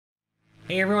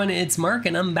Hey everyone, it's Mark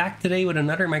and I'm back today with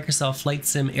another Microsoft Flight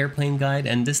Sim airplane guide,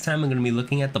 and this time I'm going to be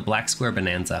looking at the Blacksquare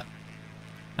Bonanza.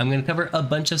 I'm going to cover a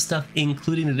bunch of stuff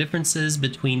including the differences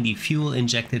between the fuel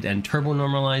injected and turbo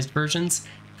normalized versions,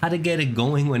 how to get it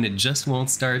going when it just won't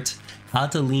start, how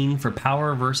to lean for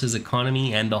power versus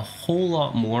economy, and a whole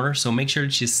lot more, so make sure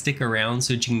that you stick around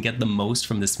so that you can get the most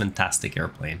from this fantastic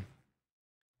airplane.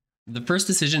 The first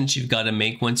decision that you've got to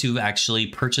make once you've actually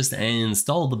purchased and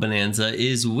installed the Bonanza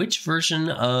is which version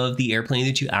of the airplane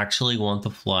that you actually want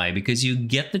to fly, because you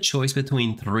get the choice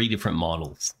between 3 different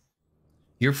models.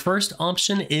 Your first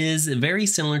option is very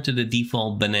similar to the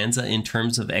default Bonanza in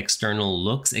terms of external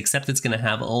looks, except it's going to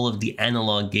have all of the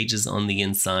analog gauges on the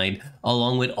inside,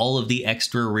 along with all of the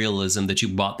extra realism that you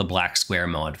bought the Blacksquare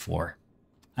mod for.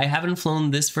 I haven't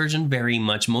flown this version very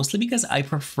much, mostly because I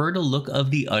prefer the look of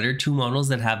the other 2 models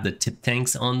that have the tip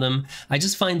tanks on them. I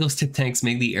just find those tip tanks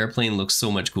make the airplane look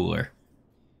so much cooler.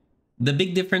 The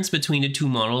big difference between the 2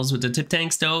 models with the tip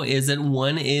tanks though is that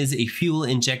one is a fuel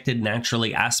injected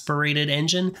naturally aspirated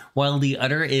engine, while the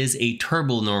other is a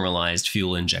turbo normalized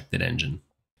fuel injected engine.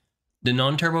 The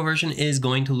non-turbo version is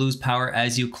going to lose power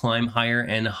as you climb higher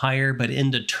and higher, but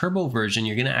in the turbo version,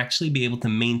 you're going to actually be able to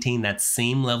maintain that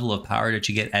same level of power that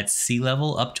you get at sea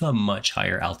level up to a much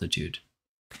higher altitude.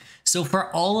 So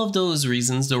for all of those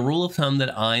reasons, the rule of thumb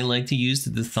that I like to use to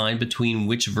decide between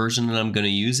which version that I'm going to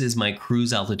use is my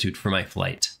cruise altitude for my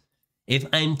flight. If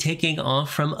I'm taking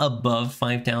off from above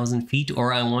 5,000 feet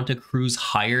or I want to cruise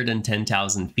higher than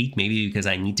 10,000 feet, maybe because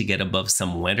I need to get above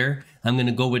some weather, I'm going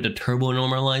to go with the turbo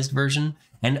normalized version,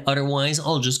 and otherwise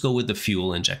I'll just go with the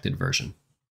fuel injected version.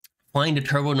 Flying the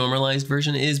turbo normalized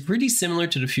version is pretty similar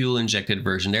to the fuel injected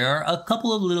version. There are a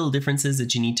couple of little differences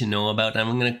that you need to know about, and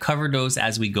I'm going to cover those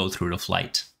as we go through the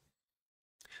flight.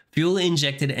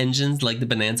 Fuel-injected engines like the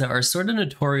Bonanza are sort of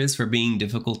notorious for being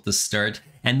difficult to start,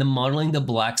 and the modeling the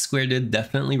Blacksquare did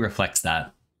definitely reflects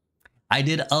that. I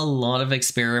did a lot of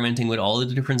experimenting with all of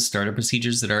the different startup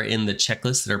procedures that are in the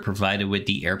checklist that are provided with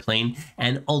the airplane,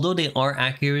 and although they are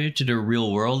accurate to the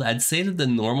real world, I'd say that the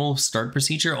normal start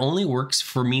procedure only works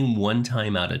for me 1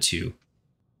 time out of 2.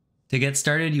 To get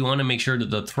started, you want to make sure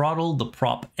that the throttle, the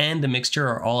prop, and the mixture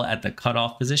are all at the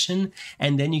cutoff position,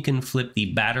 and then you can flip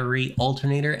the battery,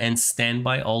 alternator, and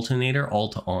standby alternator all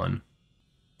to on.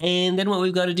 And then what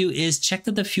we've got to do is check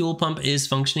that the fuel pump is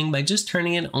functioning by just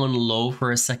turning it on low for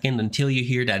a second until you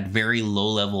hear that very low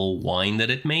level whine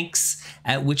that it makes,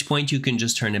 at which point you can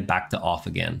just turn it back to off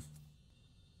again.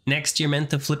 Next, you're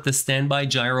meant to flip the standby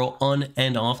gyro on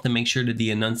and off to make sure that the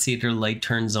annunciator light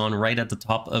turns on right at the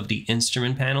top of the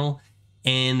instrument panel.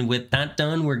 And with that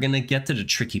done, we're going to get to the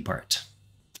tricky part.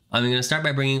 I'm going to start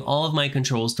by bringing all of my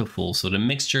controls to full, so the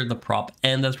mixture, the prop,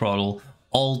 and the throttle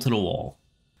all to the wall.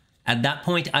 At that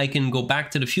point, I can go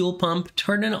back to the fuel pump,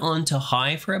 turn it on to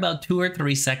high for about 2 or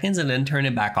 3 seconds, and then turn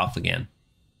it back off again.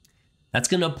 That's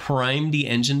going to prime the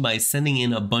engine by sending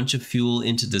in a bunch of fuel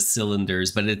into the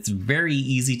cylinders, but it's very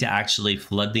easy to actually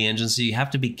flood the engine, so you have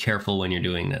to be careful when you're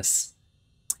doing this.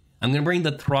 I'm going to bring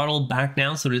the throttle back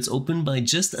now so that it's open by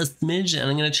just a smidge, and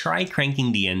I'm going to try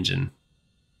cranking the engine.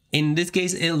 In this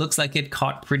case, it looks like it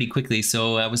caught pretty quickly,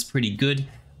 so that was pretty good.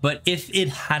 But if it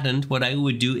hadn't, what I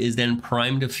would do is then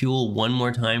prime the fuel 1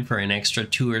 more time for an extra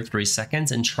 2 or 3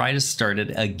 seconds and try to start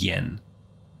it again.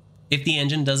 If the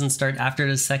engine doesn't start after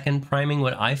the second priming,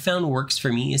 what I found works for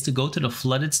me is to go to the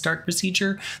flooded start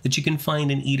procedure that you can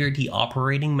find in either the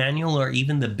operating manual or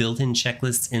even the built-in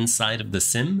checklists inside of the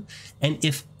sim. And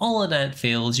if all of that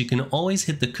fails, you can always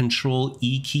hit the Control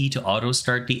E key to auto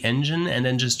start the engine and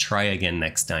then just try again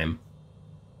next time.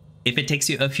 If it takes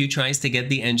you a few tries to get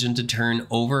the engine to turn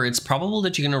over, it's probable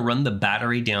that you're going to run the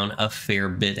battery down a fair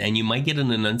bit, and you might get an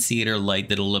annunciator light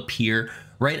that'll appear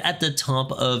right at the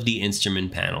top of the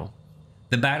instrument panel.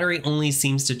 The battery only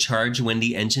seems to charge when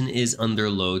the engine is under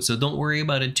load, so don't worry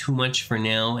about it too much for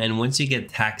now, and once you get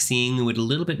taxiing with a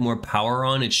little bit more power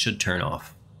on, it should turn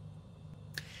off.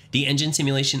 The engine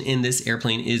simulation in this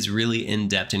airplane is really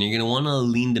in-depth, and you're going to want to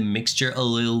lean the mixture a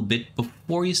little bit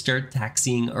before you start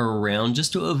taxiing around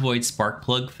just to avoid spark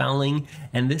plug fouling,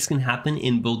 and this can happen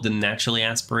in both the naturally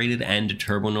aspirated and the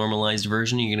turbo normalized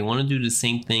version. You're going to want to do the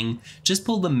same thing, just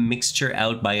pull the mixture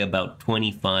out by about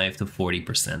 25 to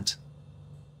 40%.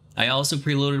 I also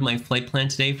preloaded my flight plan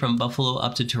today from Buffalo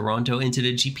up to Toronto into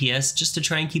the GPS just to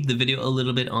try and keep the video a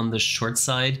little bit on the short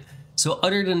side. So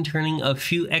other than turning a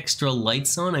few extra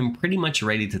lights on, I'm pretty much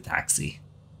ready to taxi.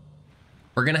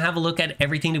 We're going to have a look at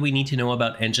everything that we need to know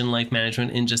about engine life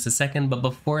management in just a second, but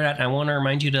before that I want to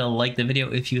remind you to like the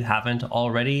video if you haven't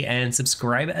already, and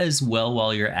subscribe as well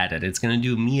while you're at it. It's going to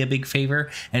do me a big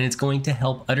favor, and it's going to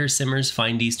help other simmers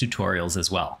find these tutorials as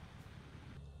well.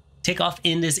 Takeoff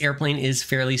in this airplane is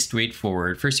fairly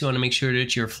straightforward. First, you want to make sure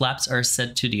that your flaps are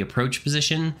set to the approach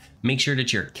position. Make sure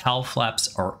that your cowl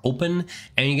flaps are open.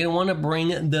 And you're going to want to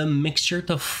bring the mixture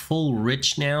to full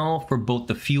rich now for both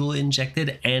the fuel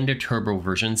injected and the turbo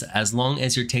versions, as long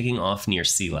as you're taking off near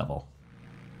sea level.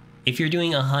 If you're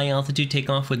doing a high altitude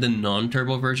takeoff with the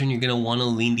non-turbo version, you're going to want to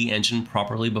lean the engine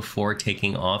properly before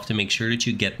taking off to make sure that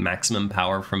you get maximum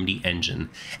power from the engine.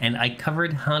 And I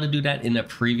covered how to do that in a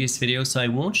previous video, so I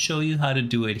won't show you how to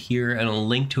do it here, and I'll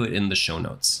link to it in the show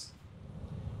notes.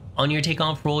 On your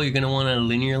takeoff roll, you're going to want to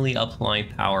linearly apply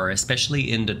power,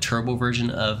 especially in the turbo version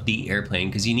of the airplane,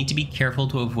 because you need to be careful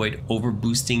to avoid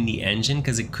overboosting the engine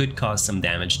because it could cause some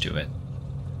damage to it.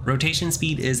 Rotation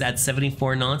speed is at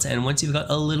 74 knots, and once you've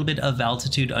got a little bit of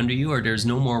altitude under you or there's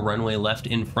no more runway left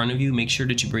in front of you, make sure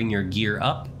that you bring your gear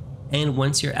up. And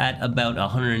once you're at about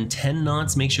 110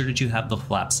 knots, make sure that you have the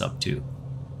flaps up too.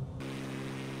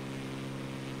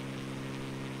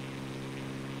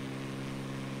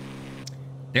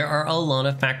 There are a lot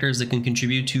of factors that can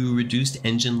contribute to reduced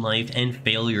engine life and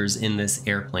failures in this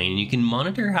airplane. You can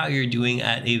monitor how you're doing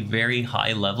at a very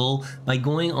high level by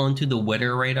going onto the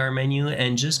weather radar menu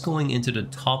and just going into the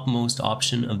topmost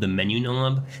option of the menu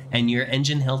knob, and your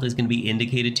engine health is going to be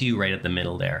indicated to you right at the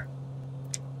middle there.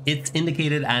 It's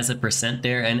indicated as a percent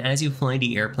there, and as you fly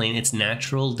the airplane, it's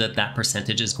natural that that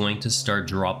percentage is going to start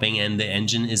dropping and the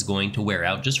engine is going to wear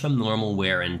out just from normal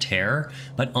wear and tear.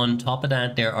 But on top of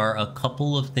that, there are a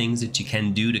couple of things that you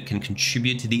can do that can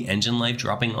contribute to the engine life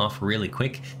dropping off really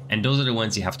quick, and those are the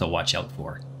ones you have to watch out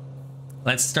for.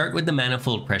 Let's start with the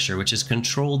manifold pressure, which is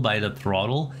controlled by the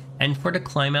throttle, and for the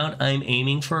climb out, I'm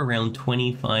aiming for around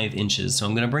 25 inches. So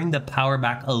I'm going to bring the power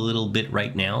back a little bit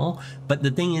right now, but the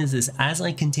thing is as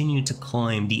I continue to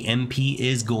climb, the MP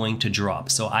is going to drop.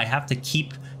 So I have to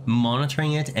keep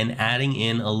monitoring it and adding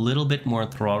in a little bit more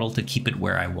throttle to keep it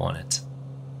where I want it.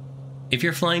 If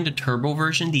you're flying the turbo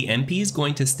version, the MP is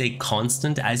going to stay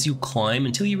constant as you climb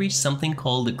until you reach something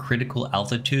called the critical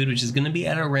altitude, which is going to be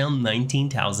at around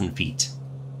 19,000 feet.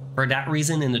 For that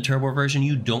reason, in the turbo version,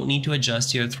 you don't need to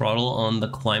adjust your throttle on the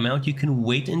climb out. You can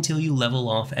wait until you level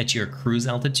off at your cruise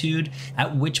altitude,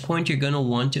 at which point you're going to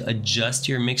want to adjust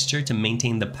your mixture to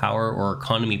maintain the power or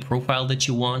economy profile that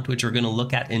you want, which we're going to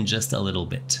look at in just a little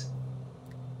bit.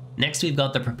 Next, we've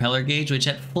got the propeller gauge, which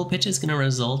at full pitch is going to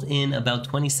result in about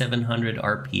 2700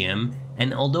 RPM,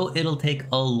 and although it'll take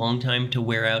a long time to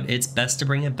wear out, it's best to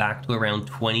bring it back to around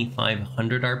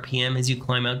 2500 RPM as you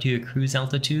climb out to your cruise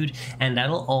altitude, and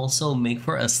that'll also make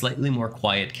for a slightly more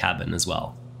quiet cabin as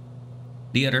well.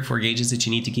 The other four gauges that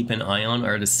you need to keep an eye on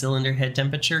are the cylinder head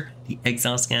temperature, the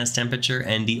exhaust gas temperature,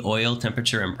 and the oil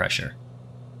temperature and pressure.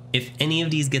 If any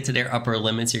of these get to their upper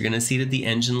limits, you're going to see that the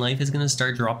engine life is going to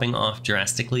start dropping off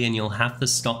drastically, and you'll have to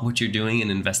stop what you're doing and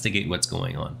investigate what's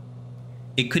going on.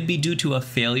 It could be due to a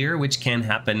failure, which can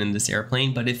happen in this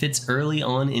airplane, but if it's early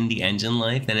on in the engine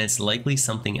life, then it's likely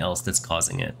something else that's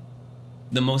causing it.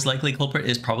 The most likely culprit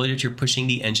is probably that you're pushing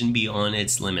the engine beyond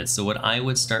its limits, so what I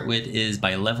would start with is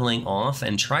by leveling off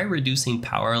and try reducing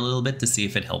power a little bit to see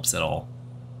if it helps at all.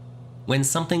 When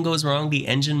something goes wrong, the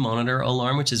engine monitor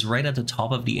alarm, which is right at the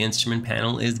top of the instrument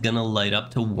panel, is going to light up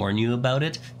to warn you about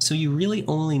it, so you really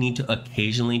only need to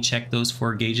occasionally check those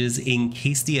four gauges in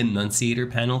case the annunciator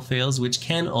panel fails, which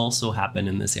can also happen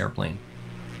in this airplane.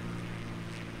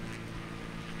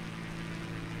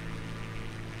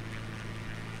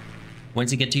 Once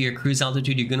you get to your cruise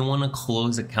altitude, you're going to want to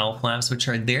close the cowl flaps, which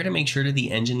are there to make sure that the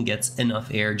engine gets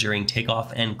enough air during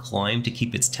takeoff and climb to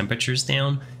keep its temperatures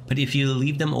down. But if you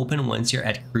leave them open once you're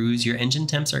at cruise, your engine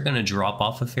temps are going to drop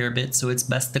off a fair bit, so it's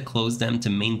best to close them to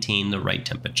maintain the right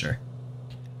temperature.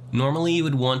 Normally you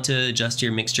would want to adjust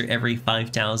your mixture every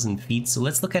 5,000 feet, so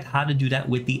let's look at how to do that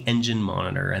with the engine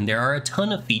monitor. And there are a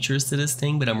ton of features to this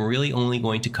thing, but I'm really only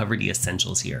going to cover the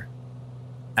essentials here.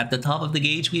 At the top of the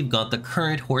gauge, we've got the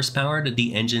current horsepower that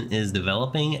the engine is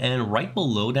developing, and right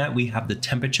below that we have the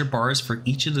temperature bars for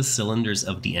each of the cylinders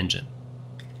of the engine.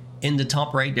 In the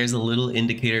top right, there's a little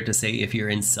indicator to say if you're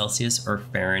in Celsius or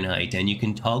Fahrenheit, and you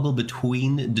can toggle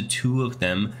between the two of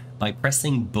them by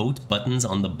pressing both buttons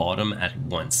on the bottom at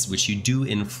once, which you do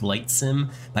in Flight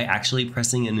Sim by actually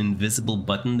pressing an invisible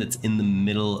button that's in the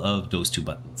middle of those two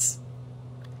buttons.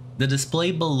 The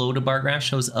display below the bar graph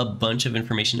shows a bunch of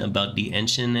information about the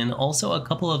engine and also a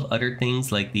couple of other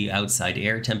things like the outside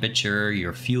air temperature,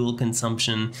 your fuel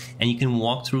consumption, and you can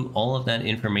walk through all of that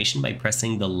information by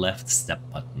pressing the left step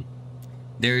button.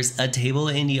 There's a table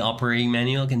in the operating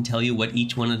manual that can tell you what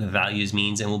each one of the values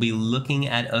means, and we'll be looking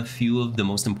at a few of the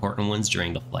most important ones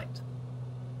during the flight.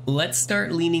 Let's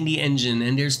start leaning the engine,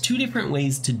 and there's two different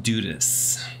ways to do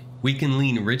this. We can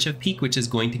lean rich of peak, which is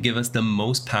going to give us the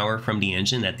most power from the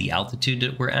engine at the altitude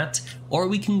that we're at, or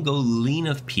we can go lean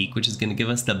of peak, which is going to give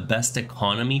us the best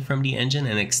economy from the engine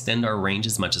and extend our range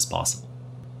as much as possible.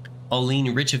 I'll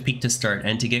lean rich of peak to start,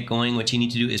 and to get going what you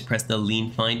need to do is press the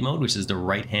lean find mode, which is the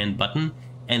right hand button,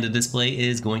 and the display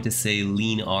is going to say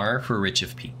lean R for rich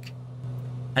of peak.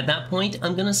 At that point,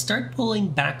 I'm going to start pulling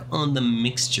back on the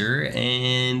mixture,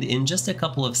 and in just a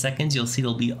couple of seconds you'll see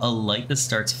there'll be a light that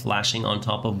starts flashing on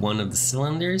top of one of the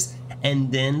cylinders, and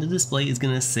then the display is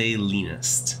going to say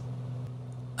leanest.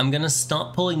 I'm going to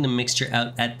stop pulling the mixture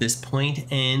out at this point,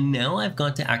 and now I've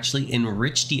got to actually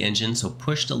enrich the engine, so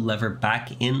push the lever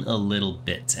back in a little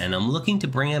bit, and I'm looking to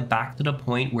bring it back to the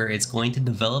point where it's going to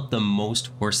develop the most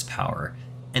horsepower.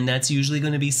 And that's usually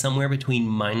going to be somewhere between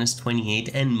 -28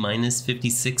 and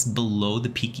 -56 below the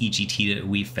peak EGT that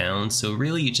we found. So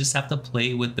really you just have to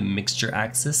play with the mixture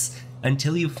axis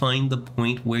until you find the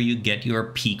point where you get your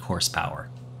peak horsepower.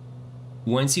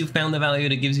 Once you've found the value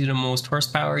that gives you the most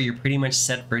horsepower, you're pretty much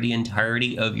set for the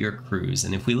entirety of your cruise.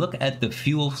 And if we look at the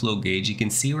fuel flow gauge, you can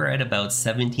see we're at about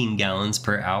 17 gallons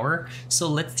per hour. So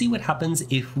let's see what happens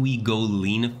if we go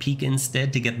lean of peak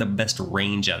instead to get the best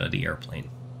range out of the airplane.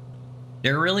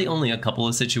 There are really only a couple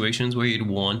of situations where you'd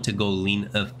want to go lean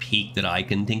of peak that I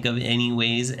can think of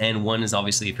anyways, and one is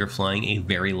obviously if you're flying a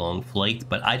very long flight,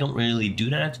 but I don't really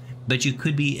do that. But you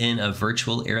could be in a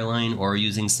virtual airline or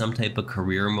using some type of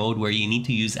career mode where you need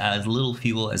to use as little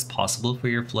fuel as possible for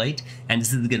your flight, and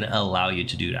this is going to allow you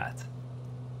to do that.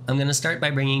 I'm going to start by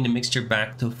bringing the mixture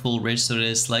back to full rich, so that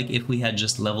it's like if we had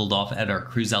just leveled off at our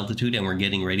cruise altitude and we're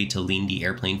getting ready to lean the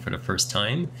airplane for the first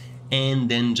time. And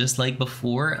then just like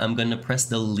before, I'm going to press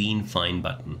the lean find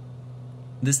button.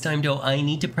 This time though, I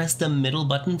need to press the middle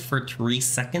button for 3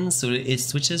 seconds so that it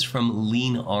switches from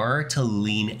lean R to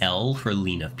lean L for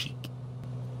lean of peak.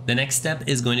 The next step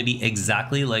is going to be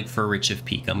exactly like for rich of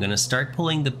peak. I'm going to start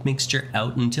pulling the mixture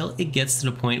out until it gets to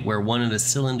the point where one of the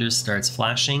cylinders starts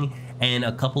flashing, and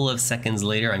a couple of seconds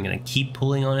later I'm going to keep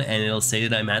pulling on it and it'll say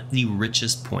that I'm at the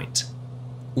richest point.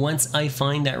 Once I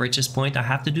find that richest point, I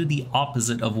have to do the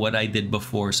opposite of what I did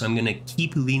before. So I'm going to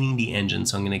keep leaning the engine.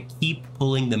 So I'm going to keep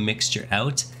pulling the mixture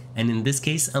out. And in this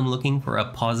case, I'm looking for a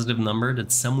positive number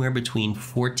that's somewhere between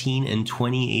 14 and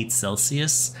 28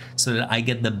 Celsius so that I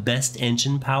get the best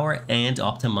engine power and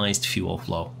optimized fuel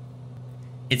flow.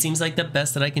 It seems like the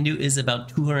best that I can do is about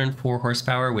 204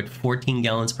 horsepower with 14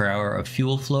 gallons per hour of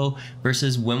fuel flow,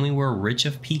 versus when we were rich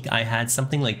of peak, I had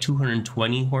something like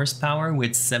 220 horsepower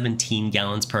with 17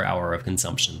 gallons per hour of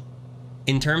consumption.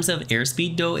 In terms of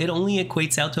airspeed though, it only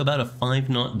equates out to about a 5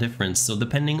 knot difference, so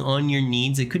depending on your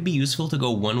needs, it could be useful to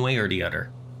go one way or the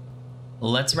other.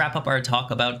 Let's wrap up our talk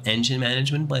about engine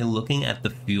management by looking at the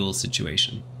fuel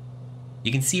situation.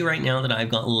 You can see right now that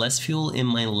I've got less fuel in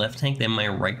my left tank than my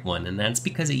right one, and that's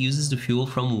because it uses the fuel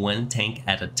from one tank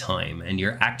at a time, and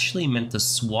you're actually meant to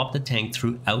swap the tank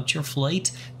throughout your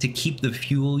flight to keep the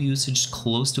fuel usage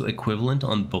close to equivalent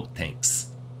on both tanks.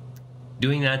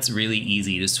 Doing that's really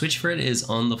easy. The switch for it is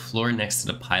on the floor next to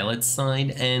the pilot's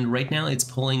side, and right now it's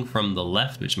pulling from the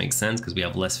left, which makes sense because we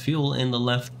have less fuel in the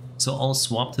left, so I'll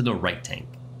swap to the right tank.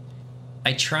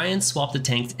 I try and swap the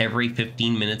tanks every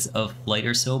 15 minutes of flight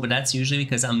or so, but that's usually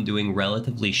because I'm doing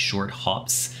relatively short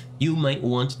hops. You might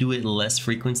want to do it less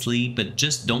frequently, but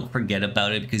just don't forget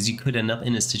about it because you could end up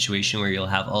in a situation where you'll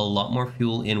have a lot more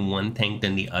fuel in one tank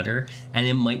than the other, and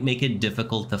it might make it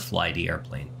difficult to fly the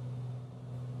airplane.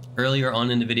 Earlier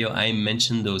on in the video, I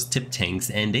mentioned those tip tanks,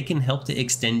 and they can help to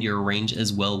extend your range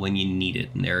as well when you need it.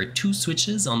 And there are 2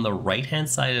 switches on the right hand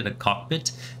side of the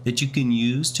cockpit that you can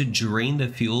use to drain the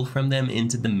fuel from them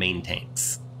into the main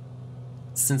tanks.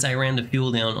 Since I ran the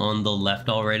fuel down on the left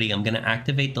already, I'm going to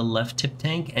activate the left tip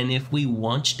tank, and if we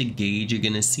watch the gauge, you're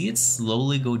going to see it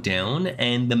slowly go down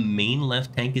and the main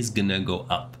left tank is going to go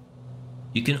up.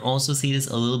 You can also see this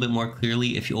a little bit more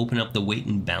clearly if you open up the weight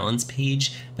and balance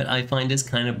page, but I find this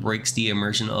kind of breaks the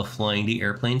immersion of flying the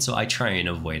airplane, so I try and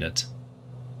avoid it.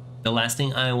 The last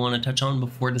thing I want to touch on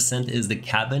before descent is the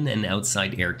cabin and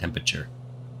outside air temperature.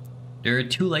 There are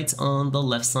 2 lights on the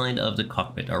left side of the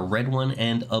cockpit, a red one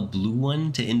and a blue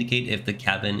one, to indicate if the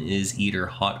cabin is either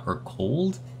hot or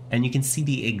cold, and you can see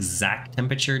the exact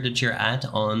temperature that you're at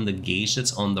on the gauge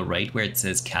that's on the right where it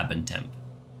says cabin temp.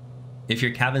 If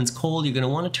your cabin's cold, you're going to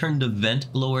want to turn the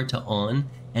vent blower to on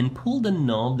and pull the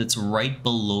knob that's right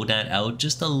below that out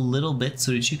just a little bit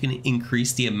so that you can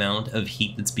increase the amount of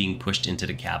heat that's being pushed into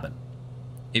the cabin.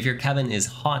 If your cabin is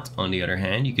hot, on the other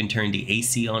hand, you can turn the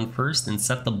AC on first and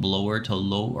set the blower to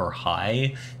low or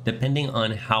high, depending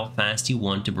on how fast you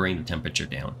want to bring the temperature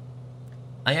down.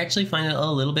 I actually find it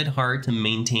a little bit hard to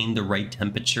maintain the right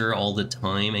temperature all the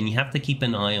time, and you have to keep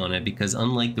an eye on it because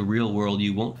unlike the real world,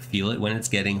 you won't feel it when it's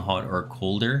getting hot or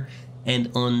colder.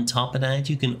 And on top of that,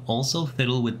 you can also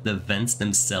fiddle with the vents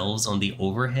themselves on the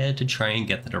overhead to try and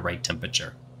get to the right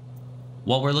temperature.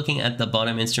 While we're looking at the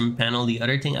bottom instrument panel, the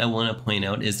other thing I want to point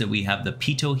out is that we have the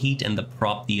pitot heat and the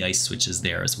prop de-ice switches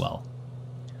there as well.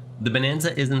 The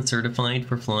Bonanza isn't certified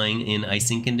for flying in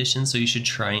icing conditions, so you should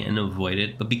try and avoid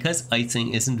it, but because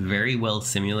icing isn't very well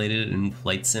simulated in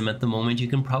Flight Sim at the moment, you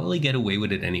can probably get away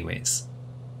with it anyways.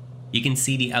 You can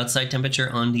see the outside temperature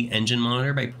on the engine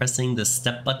monitor by pressing the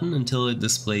step button until it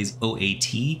displays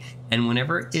OAT, and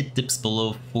whenever it dips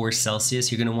below 4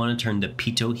 Celsius, you're going to want to turn the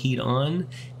pitot heat on,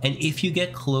 and if you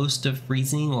get close to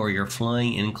freezing or you're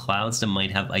flying in clouds that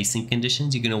might have icing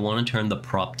conditions, you're going to want to turn the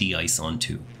prop de-ice on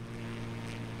too.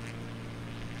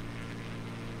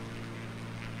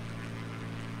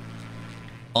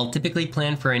 I'll typically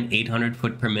plan for an 800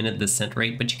 foot per minute descent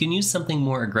rate, but you can use something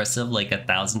more aggressive like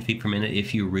 1,000 feet per minute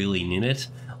if you really need it.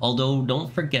 Although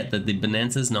don't forget that the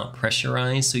Bonanza is not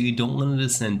pressurized, so you don't want to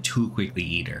descend too quickly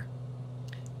either.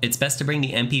 It's best to bring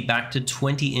the MP back to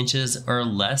 20 inches or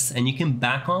less, and you can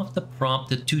back off the prop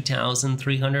to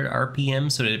 2,300 RPM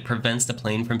so that it prevents the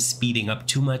plane from speeding up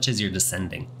too much as you're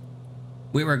descending.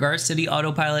 With regards to the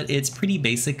autopilot, it's pretty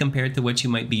basic compared to what you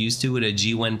might be used to with a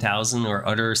G1000 or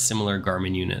other similar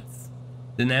Garmin units.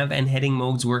 The nav and heading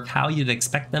modes work how you'd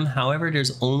expect them, however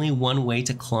there's only one way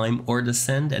to climb or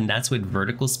descend, and that's with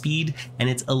vertical speed, and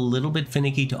it's a little bit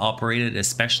finicky to operate it,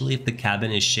 especially if the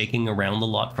cabin is shaking around a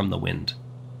lot from the wind.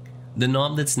 The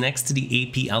knob that's next to the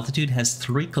AP altitude has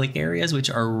 3 click areas which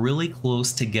are really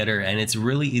close together, and it's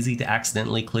really easy to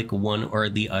accidentally click one or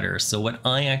the other. So what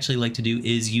I actually like to do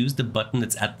is use the button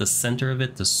that's at the center of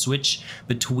it to switch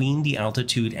between the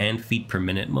altitude and feet per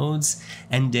minute modes,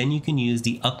 and then you can use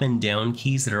the up and down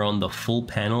keys that are on the full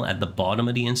panel at the bottom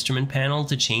of the instrument panel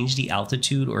to change the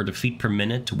altitude or the feet per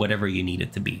minute to whatever you need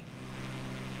it to be.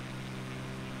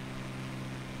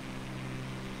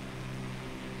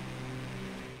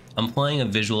 I'm flying a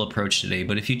visual approach today,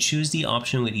 but if you choose the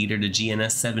option with either the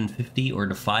GNS 750 or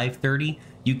the 530,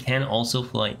 you can also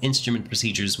fly instrument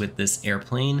procedures with this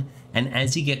airplane, and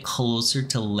as you get closer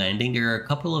to landing, there are a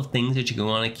couple of things that you're going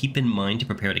to want to keep in mind to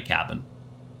prepare the cabin.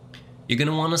 You're going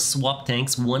to want to swap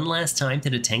tanks one last time to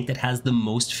the tank that has the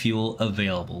most fuel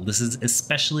available. This is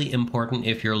especially important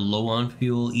if you're low on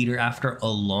fuel, either after a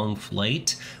long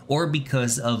flight or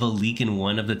because of a leak in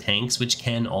one of the tanks, which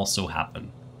can also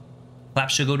happen.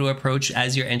 Flaps should go to approach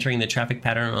as you're entering the traffic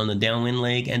pattern on the downwind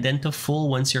leg, and then to full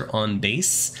once you're on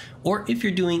base. Or if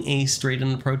you're doing a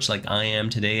straight-on approach like I am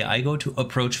today, I go to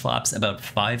approach flaps about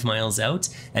 5 miles out,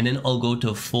 and then I'll go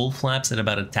to full flaps at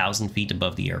about 1,000 feet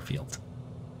above the airfield.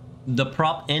 The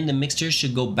prop and the mixture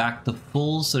should go back to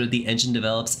full so that the engine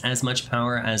develops as much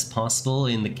power as possible.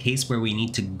 In the case where we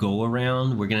need to go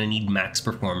around, we're going to need max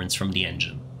performance from the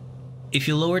engine. If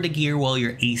you lower the gear while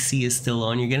your AC is still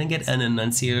on, you're going to get an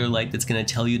annunciator light that's going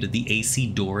to tell you that the AC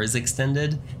door is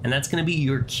extended, and that's going to be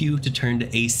your cue to turn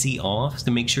the AC off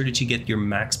to make sure that you get your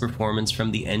max performance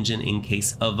from the engine in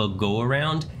case of a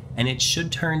go-around, and it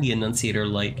should turn the annunciator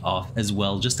light off as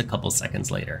well just a couple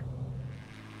seconds later.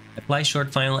 I fly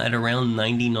short final at around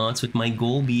 90 knots, with my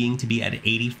goal being to be at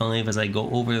 85 as I go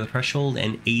over the threshold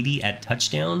and 80 at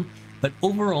touchdown. But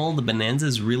overall, the Bonanza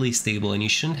is really stable and you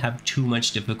shouldn't have too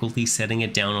much difficulty setting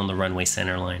it down on the runway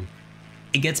centerline.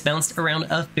 It gets bounced around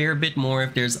a fair bit more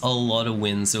if there's a lot of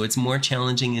wind, so it's more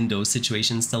challenging in those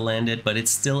situations to land it, but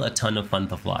it's still a ton of fun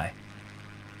to fly.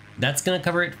 That's going to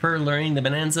cover it for learning the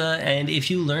Bonanza, and if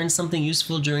you learned something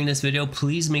useful during this video,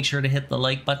 please make sure to hit the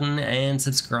like button and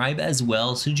subscribe as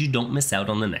well so you don't miss out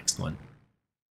on the next one.